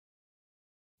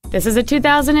This is a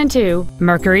 2002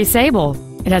 Mercury Sable.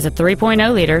 It has a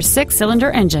 3.0-liter 6-cylinder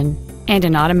engine and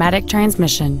an automatic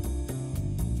transmission.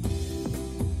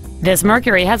 This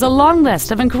Mercury has a long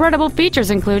list of incredible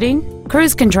features including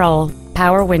cruise control,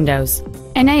 power windows,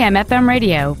 an AM/FM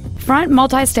radio, front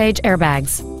multi-stage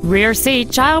airbags, rear seat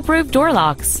child-proof door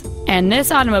locks, and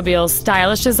this automobile's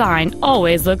stylish design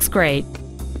always looks great.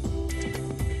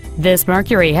 This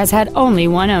Mercury has had only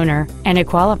one owner, and it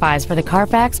qualifies for the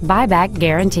Carfax buyback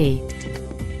guarantee.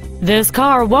 This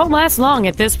car won't last long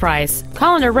at this price.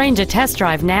 Call and arrange a test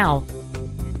drive now.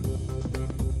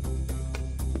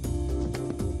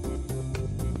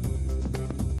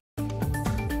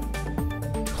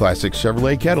 Classic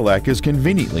Chevrolet Cadillac is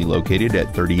conveniently located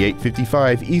at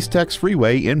 3855 Eastex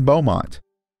Frwy in Beaumont.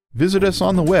 Visit us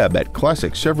on the web at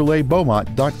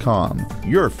classicchevroletbeaumont.com,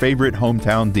 your favorite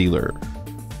hometown dealer.